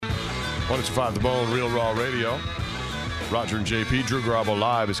105 The Bone, Real Raw Radio. Roger and JP. Drew Garabo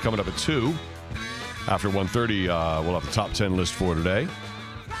Live is coming up at 2. After 1:30, we'll have the top 10 list for today.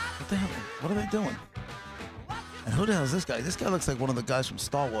 What the hell? What are they doing? And who the hell is this guy? This guy looks like one of the guys from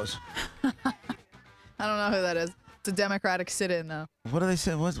Star Wars. I don't know who that is. It's a Democratic sit-in, though. What are they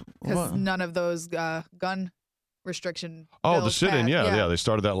saying? Because none of those gun restriction Oh, bills the sit-in, passed. yeah. They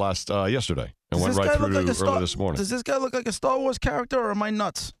started that last yesterday and went right through to early this morning. Does this guy look like a Star Wars character, or am I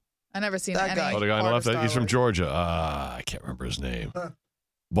nuts? I never seen That any guy. Oh, the guy on the part left, of Star he's from Wars. Georgia. I can't remember his name.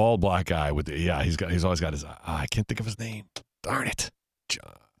 Bald black guy with he's always got his I can't think of his name. Darn it.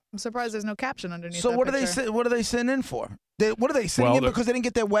 I'm surprised there's no caption underneath So that what are picture. what are they sitting in for? What are they sitting Well, in because they didn't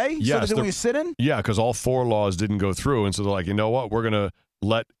get their way? Yes, so they want sit in? Yeah, because all 4 laws didn't go through, and so they're like, you know what? We're going to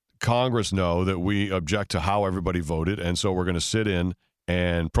let Congress know that we object to how everybody voted, and so we're going to sit in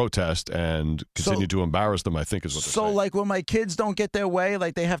and protest and continue to embarrass them, I think is what they're So saying. like when my kids don't get their way,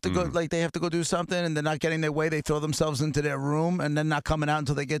 like they have to go like they have to go do something and they're not getting their way, they throw themselves into their room and then not coming out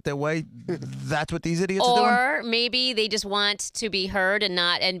until they get their way. That's what these idiots are doing? Or maybe they just want to be heard and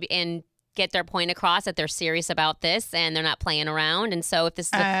not and get their point across that they're serious about this and they're not playing around. And so if this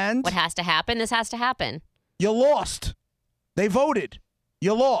is what has to happen, this has to happen. You lost. They voted.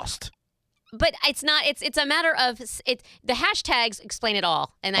 You lost. But it's not. It's a matter of the hashtags explain it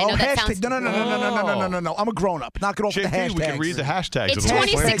all. And I know that sounds. No. I'm a grown up. Knock it off with the JP, hashtags. we can read the hashtags. It's It'll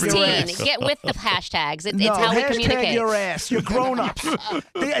explain it. 2016. Get with the hashtags. It's No, how we hashtag communicate. your ass. You're grown ups.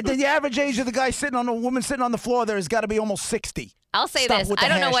 the average age of the guy woman sitting on the floor there has got to be almost 60. I'll say Stop this. with the I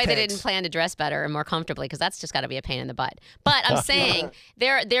don't know why they hashtags. didn't plan to dress better and more comfortably because that's just got to be a pain in the butt. But I'm saying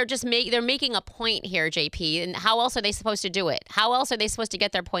they're just they're making a point here, JP. And how else are they supposed to do it? How else are they supposed to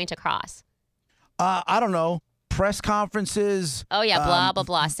get their point across? I don't know. Press conferences. Oh yeah, blah blah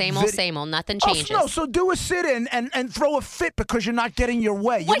blah. Same old, same old. Nothing changes. Oh, no, so do a sit-in and throw a fit because you're not getting your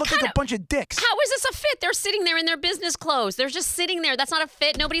way. You look like a bunch of dicks. How is this a fit? They're sitting there in their business clothes. They're just sitting there. That's not a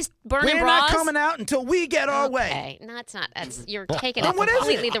fit. Nobody's burning We're bras. not coming out until we get our way. Okay, no, it's not. You're taking Then it what is it?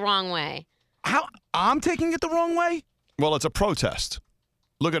 completely the wrong way. How I'm taking it the wrong way? Well, it's a protest.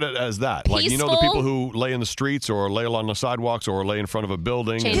 Look at it as that. Like, you know the Peaceful? people who lay in the streets or lay along the sidewalks or lay in front of a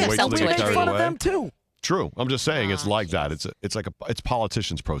building Change and wait till yourself they to get a carried tree. Fun of away? them too. True. I'm just saying it's like that. It's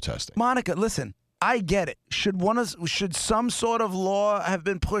politicians protesting. Monica, listen, I get it. Should some sort of law have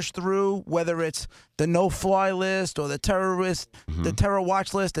been pushed through, whether it's the no-fly list or the terror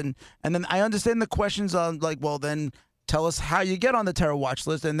watch list, and then I understand the questions on like, well, then tell us how you get on the terror watch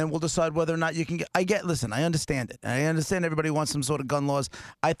list, and then we'll decide whether or not you can get. Listen, I understand it. I understand everybody wants some sort of gun laws.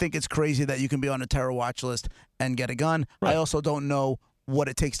 I think it's crazy that you can be on a terror watch list and get a gun. Right. I also don't know what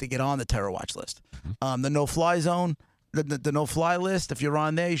it takes to get on the terror watch list. The no-fly zone, the no-fly list, if you're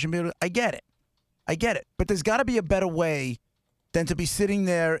on there, you should be able to. I get it. But there's got to be a better way than to be sitting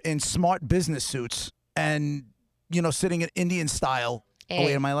there in smart business suits and, sitting in Indian style. Hey, Oh,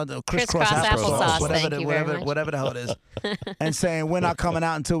 wait, am I allowed to? crisscross applesauce, thank you very much. Whatever the hell it is. And saying, we're not coming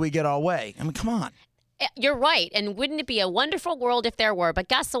out until we get our way. I mean, come on. You're right. And wouldn't it be a wonderful world if there were? But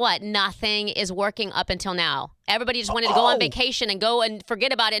guess what? Nothing is working up until now. Everybody just wanted to go on vacation and go and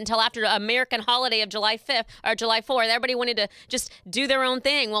forget about it until after the American holiday of July 5th or July 4th. Everybody wanted to just do their own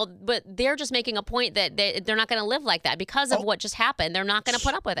thing. Well, but they're just making a point that they're not going to live like that because of what just happened. They're not going to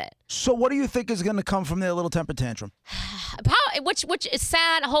put up with it. So what do you think is going to come from their little temper tantrum? Which is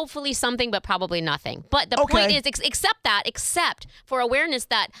sad. Hopefully something, but probably nothing. But the point is, except for awareness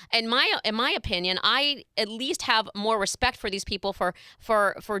that, in my opinion, I at least have more respect for these people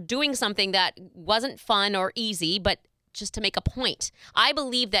for doing something that wasn't fun or easy, but just to make a point. I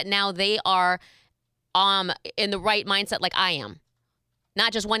believe that now they are in the right mindset, like I am.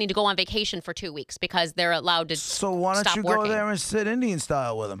 Not just wanting to go on vacation for 2 weeks because they're allowed to So why don't stop you working. go there and sit Indian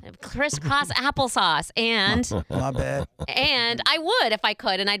style with them? Crisscross applesauce and My bad. and I would if I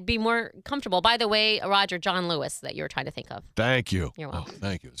could, and I'd be more comfortable. By the way, Roger, John Lewis that you were trying to think of. Thank you. You're welcome.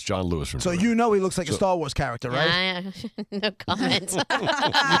 Thank you. It's John Lewis from So you know he looks like a Star Wars character, right? No comment. You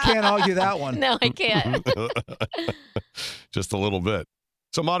can't argue that one. No, I can't. Just a little bit.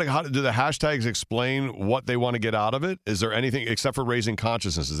 So, Monica, how do the hashtags explain what they want to get out of it? Is there anything except for raising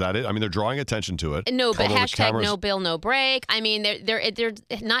consciousness? Is that it? I mean, they're drawing attention to it. No, but although the hashtag cameras- no bill, no break. I mean, they're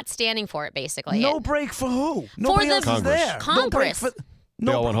not standing for it, basically. No break for who? Nobody the else is Congress. there. No break Congress. for.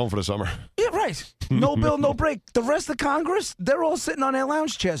 They all No, went home for the summer. yeah, right. No bill, no break. The rest of Congress, they're all sitting on their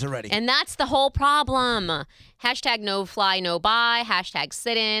lounge chairs already. And that's the whole problem. Hashtag no fly, no buy. Hashtag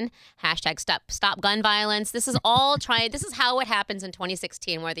sit in. Hashtag stop gun violence. This is all this is how it happens in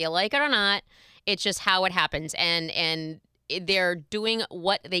 2016, whether you like it or not. It's just how it happens. And they're doing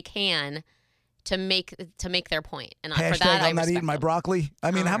what they can to make their point. And Hashtag for that, I'm not eating my broccoli.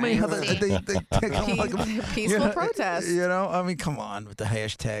 I mean, how many other peaceful protest? You know, I mean, come on with the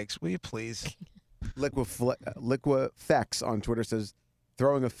hashtags. Will you please? Liquifex on Twitter says,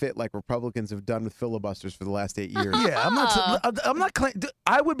 throwing a fit like Republicans have done with filibusters for the last 8 years. Yeah, I'm not.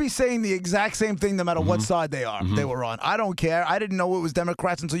 I would be saying the exact same thing no matter what side they were on. I don't care. I didn't know it was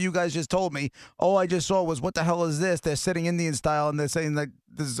Democrats until you guys just told me. All I just saw was, what the hell is this? They're sitting Indian style and they're saying that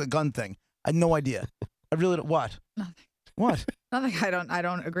this is a gun thing. I had no idea. I really don't. What? Nothing. What? Nothing. I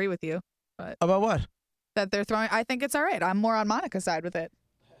don't agree with you. But About what? that they're throwing. I think it's all right. I'm more on Monica's side with it.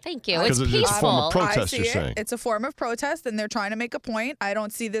 Thank you. It's Because peaceful. it's a form of protest, I see you're it. saying. It's a form of protest, and they're trying to make a point. I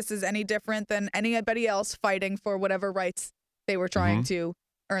don't see this as any different than anybody else fighting for whatever rights they were trying to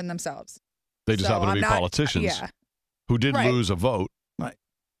earn themselves. They just So happen to I'm be not- politicians Yeah. who did Right. lose a vote.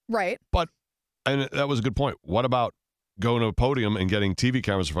 Right. And that was a good point. What about going to a podium and getting TV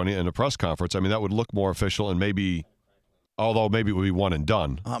cameras in front of you in a press conference? I mean, that would look more official and maybe, although maybe it would be one and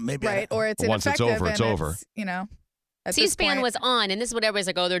done. Maybe. Right. Or it's Once it's ineffective. over, it's and over. You know. At this C-SPAN point- was on, and this is what everybody's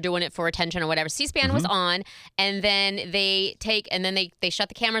like, oh, they're doing it for attention or whatever. C-SPAN was on, and then they shut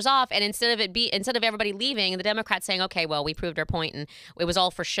the cameras off, and instead of everybody leaving, the Democrats saying, okay, well, we proved our point, and it was all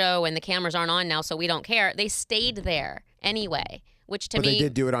for show, and the cameras aren't on now, so we don't care. They stayed there anyway, which to But me, they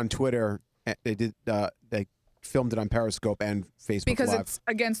did do it on Twitter. They did. They filmed it on Periscope and Facebook because Live. it's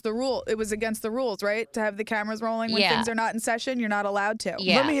against the rule. It was against the rules, right? To have the cameras rolling when Yeah. things are not in session, you're not allowed to.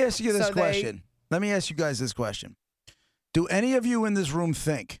 Yeah. Let me ask you this So they- question. Let me ask you guys this question. Do any of you in this room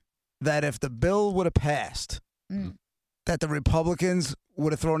think that if the bill would have passed, that the Republicans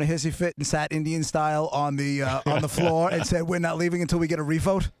would have thrown a hissy fit and sat Indian style on the floor and said, we're not leaving until we get a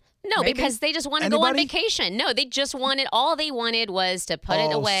revote? no, Maybe. because they just want to go on Anybody? vacation. No, they just wanted, all they wanted was to put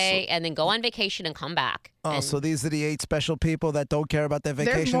it Oh, away and then go on vacation and come back. Oh, And- so these are the 8 special people that don't care about their There's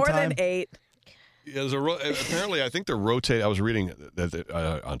vacation more time? than 8. Yeah, there's apparently, I think they're rotating. I was reading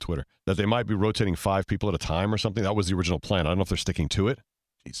that on Twitter that they might be rotating 5 people at a time or something. That was the original plan. I don't know if they're sticking to it.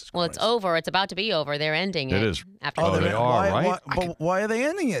 Jesus well, Christ. it's over. It's about to be over. They're ending it. It is. After Oh, the they vote. are, right? But why are they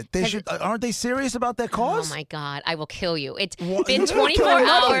ending it? They should. Aren't they serious about their Oh cause? my God! I will kill you. It's Wha- been You're not 24 killing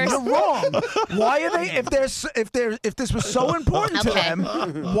nothing. hours. You're wrong. Why are they? If this was so important to Okay. them,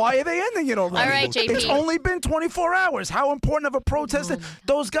 why are they ending it already? All right, JP. It's only been 24 hours. How important of a protest?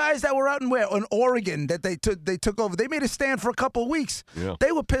 Those guys that were out in Oregon that they took over. They made a stand for a couple of weeks. Yeah.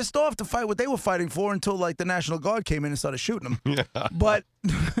 They were pissed off to fight what they were fighting for until like the National Guard came in and started shooting them. Yeah. But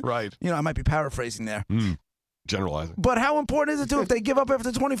Right. you know, I might be paraphrasing there. Generalizing. But how important is it to if they give up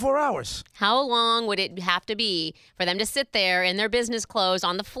after 24 hours? How long would it have to be for them to sit there in their business clothes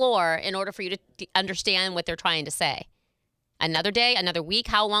on the floor in order for you to understand what they're trying to say? Another day, another week?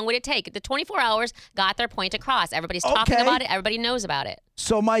 How long would it take? The 24 hours got their point across. Everybody's talking Okay. about it. Everybody knows about it.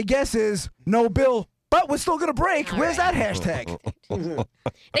 So my guess is no bill, but we're still gonna break. All Where's right. that hashtag?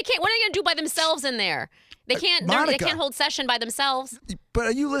 They can't. What are they going to do by themselves in there? They can't. They Monica. can't hold session by themselves. But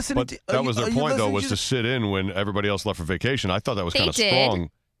are you listening? But that was their point, though, was to to. sit in when everybody else left for vacation. I thought that was They kind of did. strong.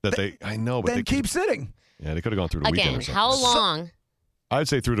 That they, I know, but Then they keep sitting. Yeah, they could have gone through the weekend Again, or something. how long? I'd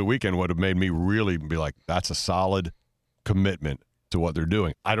say through the weekend would have made me really be like, that's a solid commitment to what they're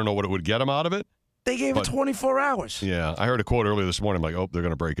doing. I don't know what it would get them out of it. They gave But- it 24 hours. Yeah, I heard a quote earlier this morning, like, oh, they're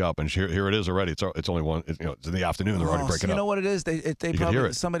going to break up, and here it is already. It's only one. It's in the afternoon. They're already Oh, breaking so you know up. what it is? They could probably hear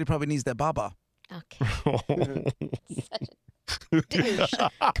it. somebody probably needs their baba. Okay. Douche.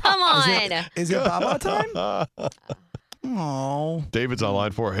 Come on. Is it baba time? Oh. David's on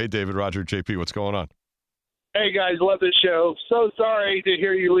line 4. Hey, David, Roger, JP, what's going on? Hey guys, love this show. So sorry to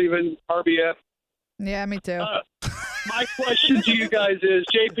hear you leaving RBF. Yeah, me too. My question to you guys is,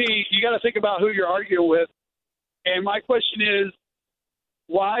 JP, you got to think about who you're arguing with. And my question is,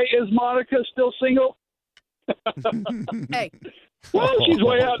 why is Monica still single? Hey, Well, she's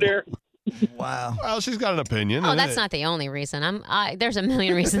way out there. Wow. Well, she's got an opinion. Oh, and that's it- not the only reason. There's a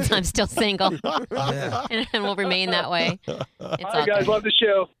million reasons I'm still single, Yeah. and will remain that way. It's All all right, guys, good. love the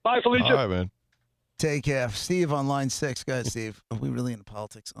show. Bye, Felicia. All right, man. Take care. Steve on line 6. Go ahead, Steve. Are we really into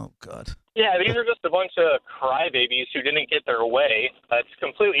politics? Oh, God. Yeah, these are just a bunch of crybabies who didn't get their way. It's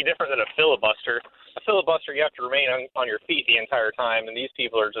completely different than a filibuster. A filibuster, you have to remain on your feet the entire time, and these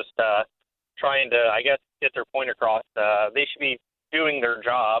people are just trying to, I guess, get their point across. They should be doing their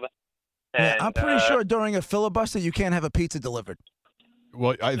job. Yeah, And, I'm pretty sure during a filibuster you can't have a pizza delivered.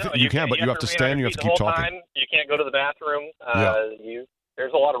 Well, No, you can, but you have to remain stand. on You your have to feet keep the whole talking. time. You can't go to the bathroom. Yeah.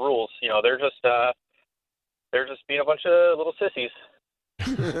 There's a lot of rules. You know, they're just being a bunch of little sissies.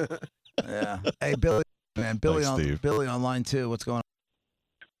 Yeah. Hey, Billy, man. Billy Thanks, Steve. Billy on line 2. What's going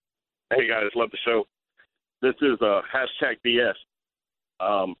on? Hey guys, love the show. This is hashtag BS.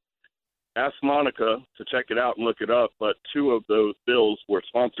 ask Monica to check it out and look it up, but 2 of those bills were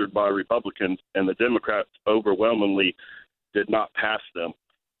sponsored by Republicans, and the Democrats overwhelmingly did not pass them.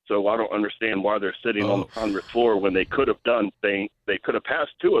 So I don't understand why they're sitting on the Congress floor when they could have done things. They could have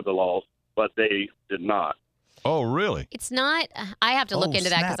passed 2 of the laws, but they did not. Oh, really? It's not. I have to look into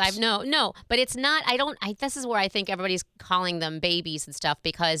that because snaps. no, but it's not. This is where I think everybody's calling them babies and stuff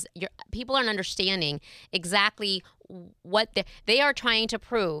because people aren't understanding exactly what they are trying to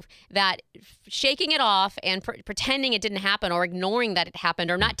prove, that shaking it off and pretending it didn't happen or ignoring that it happened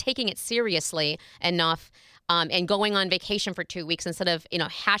or not taking it seriously enough. And going on vacation for 2 weeks instead of,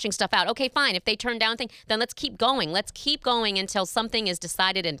 hashing stuff out. Okay, fine. If they turn down things, then let's keep going. Let's keep going until something is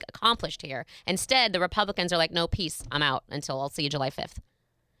decided and accomplished here. Instead, the Republicans are like, no, peace. I'm out until I'll see you July 5th.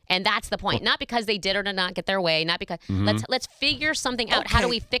 And that's the point. Not because they did or did not get their way. Not because let's figure something out. Okay. How do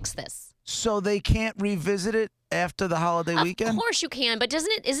we fix this? So they can't revisit it after the holiday weekend? Of course you can, but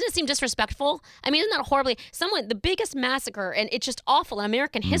doesn't it seem disrespectful? I mean, isn't that horribly the biggest massacre, and it's just awful in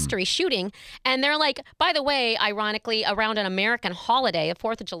American history, shooting, and they're like, by the way, ironically, around an American holiday, the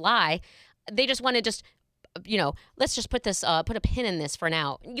 4th of July, they just want to let's just put a pin in this for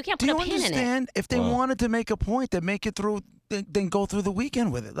now. You can't put a pin in it. Do you understand? If they wanted to make a point, then make it through, then go through the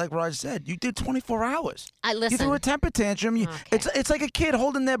weekend with it. Like Raj said, you did 24 hours. You threw a temper tantrum. It's like a kid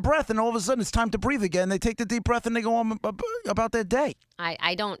holding their breath, and all of a sudden it's time to breathe again. They take the deep breath and they go on about their day.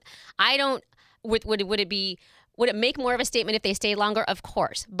 I don't. Would it make more of a statement if they stayed longer? Of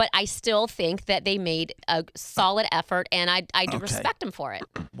course. But I still think that they made a solid effort, and I do respect them for it.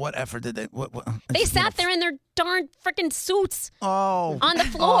 What effort did they? What? They sat there in their darn freaking suits on the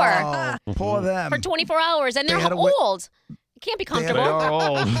floor. Poor them. For 24 hours, and they're old. It can't be comfortable. They are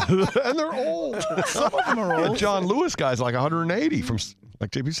old. And they're old. Some of them are old. John Lewis guy's like 180 from, like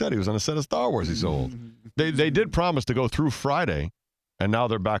JP said, he was on a set of Star Wars. He's old. They did promise to go through Friday. And now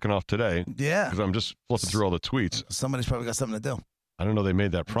they're backing off today. Yeah. Because I'm just flipping through all the tweets. Somebody's probably got something to do. I don't know. They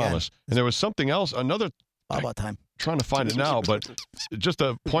made that promise. Again. And there was something else. About time. Trying to find it now, but just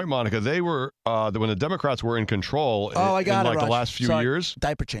a point, Monica. They were when the Democrats were in control in the last few years.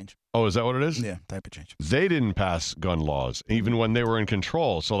 Diaper change. Oh, is that what it is? Yeah, diaper change. They didn't pass gun laws even when they were in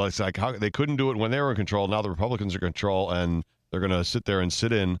control. So it's like how they couldn't do it when they were in control. Now the Republicans are in control, and they're going to sit there and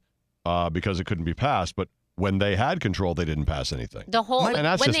sit in because it couldn't be passed. But when they had control, they didn't pass anything. And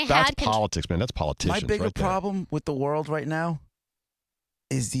that's politics, man. That's politicians. My bigger right there. problem with the world right now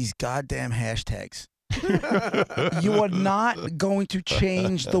is these goddamn hashtags. You are not going to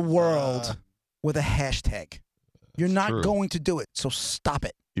change the world with a hashtag. You're not going to do it, so stop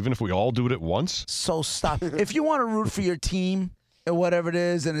it. Even if we all do it at once? So stop. If you want to root for your team or whatever it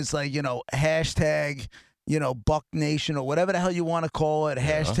is, and it's like, hashtag, Buck Nation or whatever the hell you want to call it,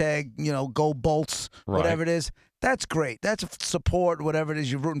 hashtag, go Bolts, whatever it is, that's great. That's support, whatever it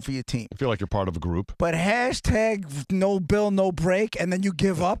is, you're rooting for your team. I feel like you're part of a group. But hashtag no bill, no break, and then you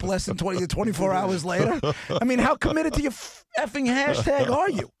give up less than 24 hours later? I mean, how committed to your effing hashtag are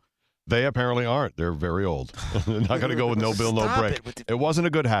you? They apparently aren't. They're very old. They're not going to go with no bill, no break. It wasn't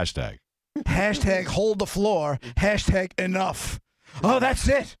a good hashtag. Hashtag hold the floor. Hashtag enough. Oh, that's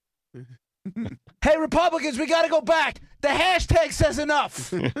it. Hey, Republicans, we got to go back. The hashtag says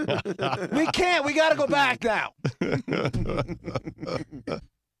enough. We can't. We got to go back now.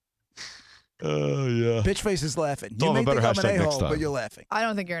 Yeah. Bitch face is laughing. You may think I'm an a-hole, but you're laughing. I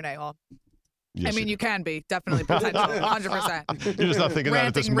don't think you're an a-hole. Yes, I mean, you can be. Definitely, potential. 100%. You're just not thinking that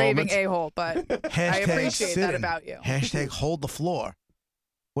at this moment. Ranting, raving a-hole, but I appreciate that about you. Hashtag hold the floor.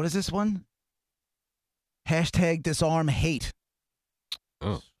 What is this one? Hashtag disarm hate.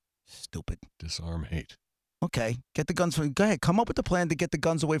 Oh. Stupid. Disarm hate. Okay. Get the guns. Go ahead. Come up with a plan to get the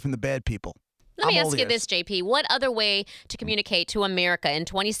guns away from the bad people. Let me ask you this, JP. What other way to communicate to America in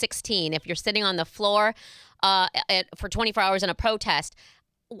 2016, if you're sitting on the floor for 24 hours in a protest,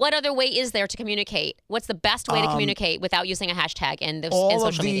 what other way is there to communicate? What's the best way to communicate without using a hashtag and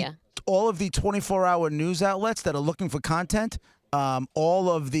social media? All of the 24-hour news outlets that are looking for content, all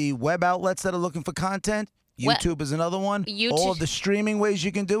of the web outlets that are looking for content, YouTube is another one. All of the streaming ways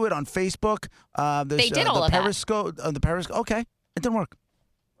you can do it on Facebook. They did all of Periscope, the Periscope. Okay, it didn't work.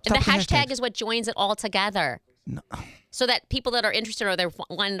 And the hashtag is what joins it all together. No. So that people that are interested or they're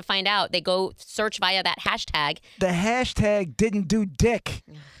wanting to find out, they go search via that hashtag. The hashtag didn't do dick.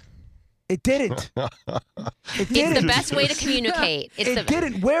 It didn't. It's the best way to communicate. It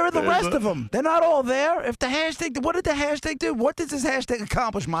didn't. Where are the rest of them? They're not all there. If the hashtag, what did the hashtag do? What did this hashtag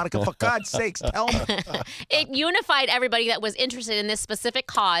accomplish, Monica? For God's sakes, tell me. It unified everybody that was interested in this specific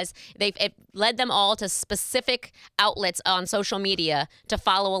cause. It led them all to specific outlets on social media to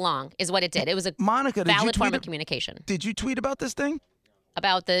follow along, is what it did. It was a valid form of communication. Did you tweet about this thing?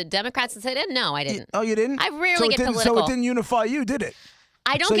 About the Democrats that said it? No, I didn't. Oh, you didn't? I rarely get political. So it didn't unify you, did it?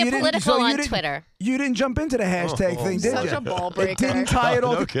 I don't get political on Twitter. You didn't jump into the hashtag thing, did you? Such a ball breaker. It didn't tie it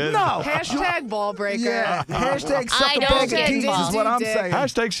all. No kidding. No. Hashtag ball breaker. Yeah. Hashtag suck I a don't bag get of keys is what I'm dick. saying.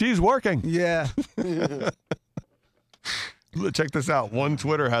 Hashtag she's working. Yeah. Check this out. One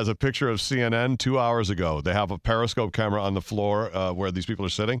Twitter has a picture of CNN 2 hours ago. They have a periscope camera on the floor where these people are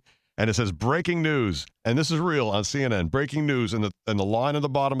sitting, and it says breaking news. And this is real on CNN. Breaking news, and the line at the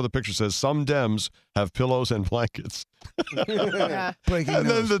bottom of the picture says some Dems have pillows and blankets. Yeah. Breaking And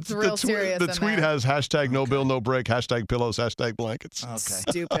then news. the tweet has hashtag no bill, no break, hashtag pillows, hashtag blankets. Okay.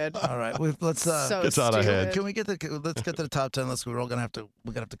 Stupid. All right. Let's So Gets out of stupid. hand. Can we let's get to the top 10 list. We're gonna have to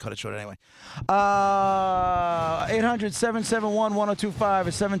cut it short anyway. 800-771-1025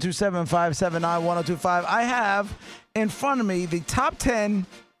 or 727-579-1025. I have in front of me the top 10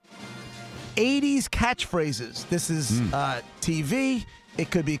 80s catchphrases. This is TV. It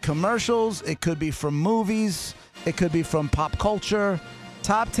could be commercials. It could be from movies. It could be from pop culture.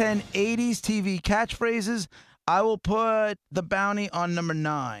 Top 10 80s TV catchphrases. I will put The Bounty on number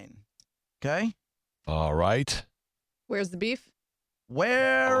 9. Okay? All right. Where's the beef?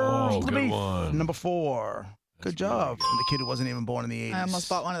 Where's the good beef? one. Number 4. Good job. From the kid who wasn't even born in the 80s. I almost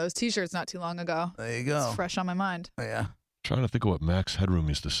bought one of those T-shirts not too long ago. There you go. It's fresh on my mind. Yeah. Trying to think of what Max Headroom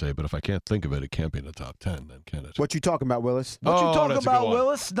used to say, but if I can't think of it, it can't be in the top 10, then can it? What you talking about, Willis? What you talking that's a good about, one.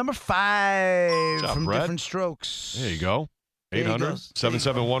 Willis? Number 5 job, from Brett. Different Strokes. There you go. There you go.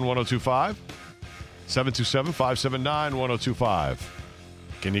 800-771-1025. 727-579-1025.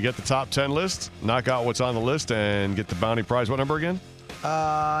 Can you get the top 10 list? Knock out what's on the list and get the bounty prize. What number again?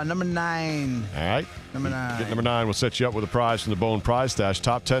 Number 9. All right. Number 9. Get number 9. We'll set you up with a prize from the Bone Prize Stash.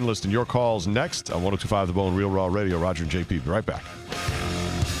 Top 10 list and your calls next on 102.5 The Bone, Real Raw Radio. Roger and JP. Be right back.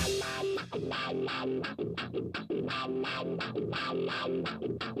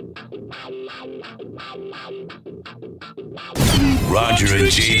 Roger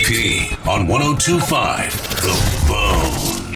and JP on 102.5